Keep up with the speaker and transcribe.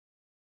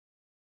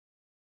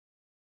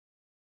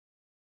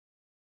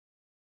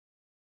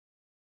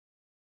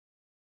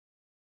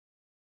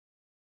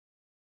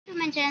To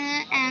my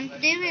channel, and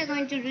today we are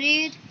going to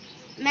read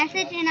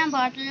Message in a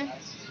Bottle.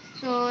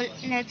 So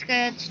let's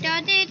get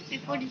started.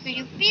 Before this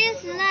video,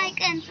 please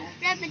like and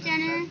subscribe the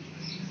channel,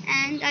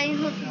 and I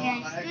hope you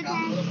guys do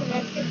that. So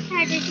let's get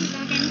started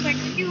without any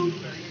further ado.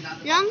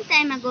 Long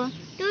time ago,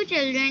 two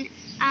children,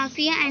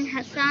 Afia and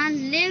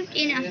Hassan, lived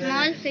in a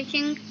small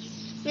fishing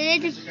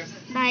village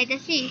by the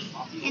sea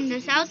in the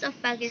south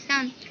of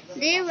Pakistan.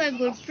 They were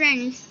good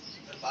friends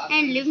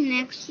and lived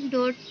next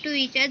door to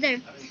each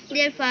other.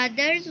 Their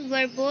fathers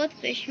were both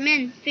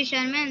fishermen.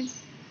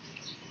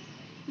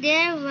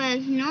 There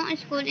was no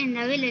school in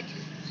the village,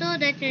 so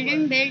the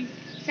children built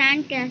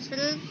sand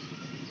castles,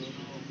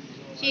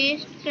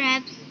 chased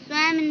crabs,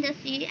 swam in the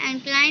sea,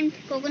 and climbed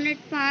coconut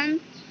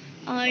palms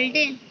all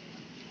day.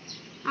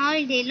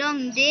 All day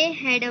long, they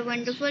had a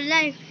wonderful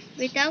life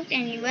without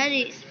any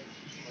worries.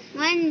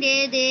 One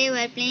day they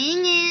were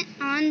playing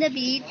on the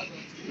beach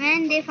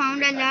when they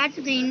found a large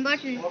green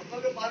bottle.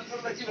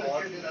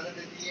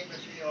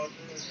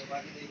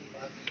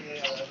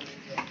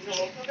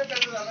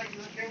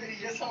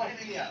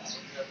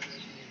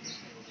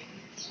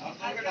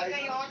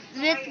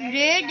 With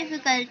great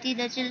difficulty,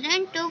 the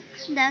children took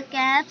the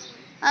cap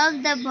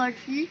of the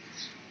bottle.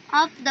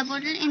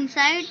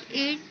 Inside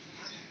it,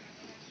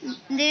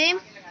 they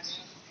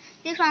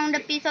they found a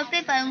piece of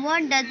paper.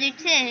 "What does it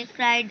say?"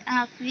 cried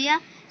Afia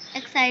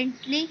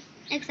excitedly.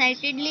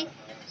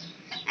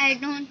 "I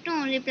don't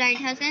know," replied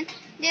Hassan.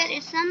 "There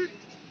is some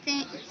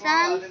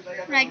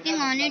writing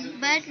on it,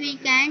 but we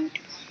can't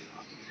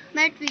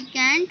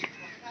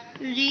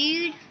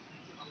read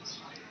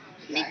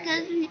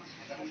because we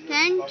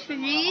can't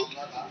read."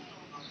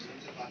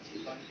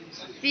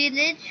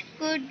 Village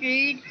could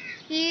read.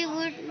 He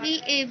would be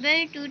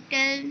able to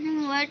tell him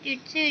what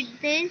it said.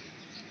 They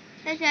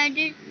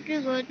decided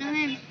to go to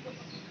him.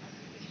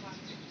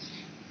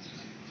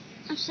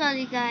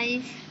 Sorry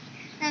guys,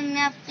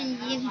 मैं आपको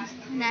ये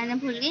बनाना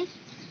भूल गई.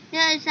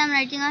 There is some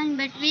writing on,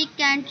 but we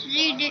can't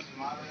read.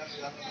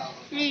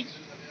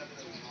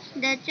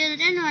 The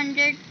children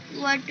wondered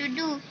what to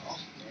do.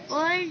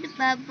 Old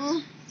Babu,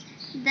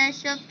 the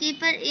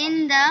shopkeeper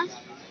in the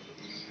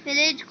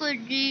village, could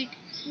read.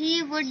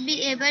 He would be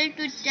able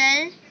to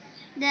tell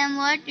them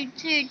what it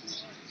said.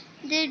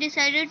 They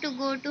decided to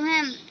go to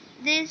him.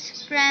 They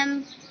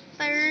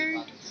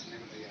scrambled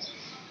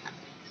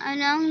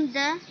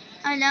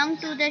along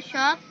to the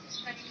shop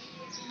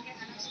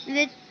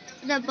with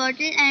the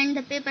bottle and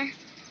the paper.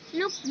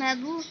 "Look,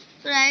 Babu,"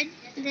 cried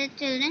the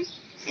children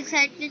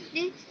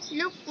excitedly.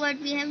 "Look what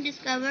we have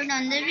discovered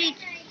on the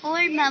beach."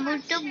 Old Babu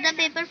took the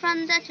paper from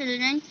the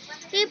children.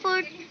 He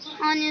put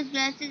on his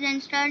glasses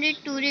and started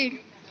to read.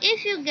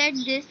 "If you get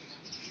this,"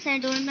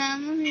 said Old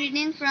Babu,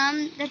 reading from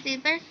the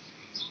paper,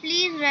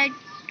 "please write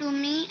to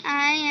me.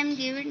 I am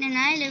David and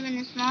I live in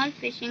a small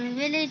fishing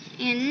village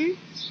in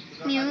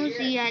New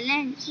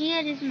Zealand.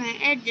 Here is my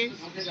address."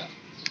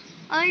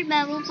 Old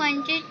Babu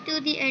pointed to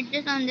the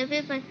address on the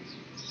paper.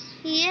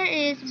 "Here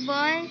is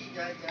boy's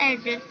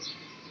address.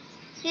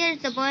 Here is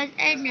the boy's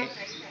address,"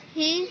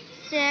 he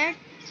said.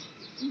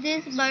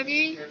 "This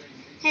bottle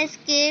has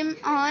came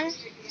all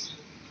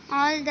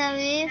the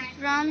way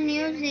from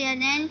New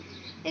Zealand.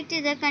 It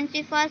is a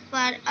country far,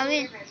 far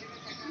away,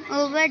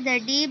 over the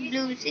deep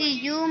blue sea.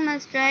 You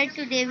must write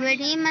to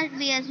David. He must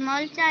be a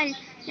small child,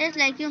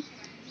 just like you.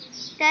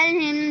 Tell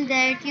him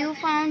that you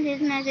found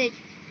his message."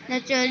 The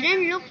children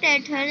looked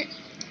at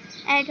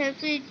her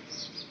feet.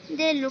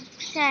 They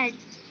looked sad.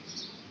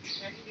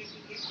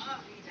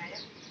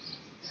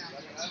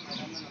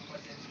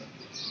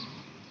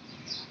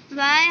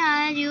 "Why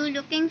are you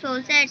looking so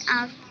sad?"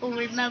 asked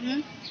Old Babu.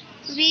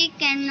 "We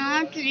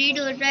cannot read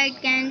or write,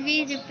 can we?"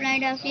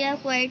 replied Afia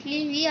quietly.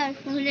 "We are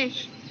foolish."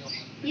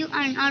 "You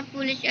are not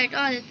foolish at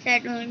all,"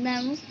 said Old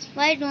Babu.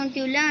 "Why don't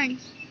you learn?"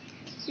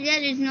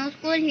 "There is no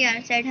school here,"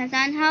 said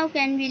Hassan. "How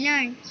can we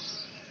learn?"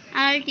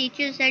 "I'll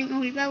teach you," said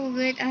Old Babu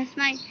with a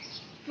smile.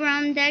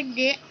 From that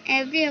day,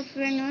 every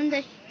afternoon,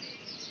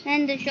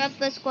 when the shop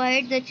was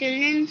quiet, the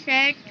children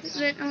sat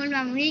with Old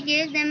Babu. He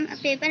gave them a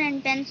paper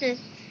and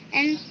pencils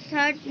and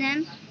taught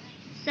them.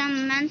 Some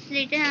months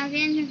later,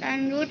 Afia and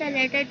Hassan wrote a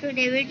letter to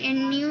David in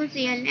New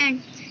Zealand.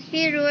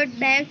 He wrote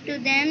back to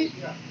them.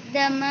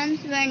 The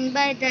months went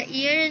by, the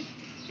years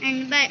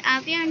went by.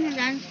 Afia and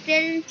Hassan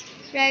still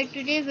write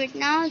to David.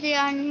 Now they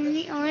are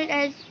nearly old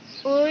as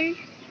old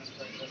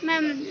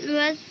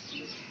was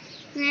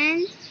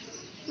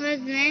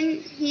when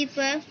he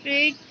first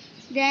read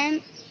them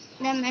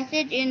the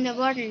message in the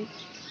bottle.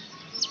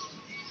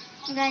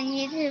 Guys,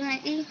 ये थी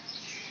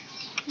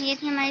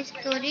हमारी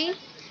story,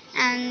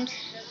 and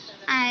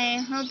I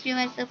hope you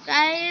guys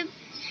subscribe,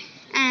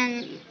 and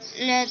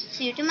let's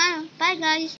see you tomorrow. Bye guys.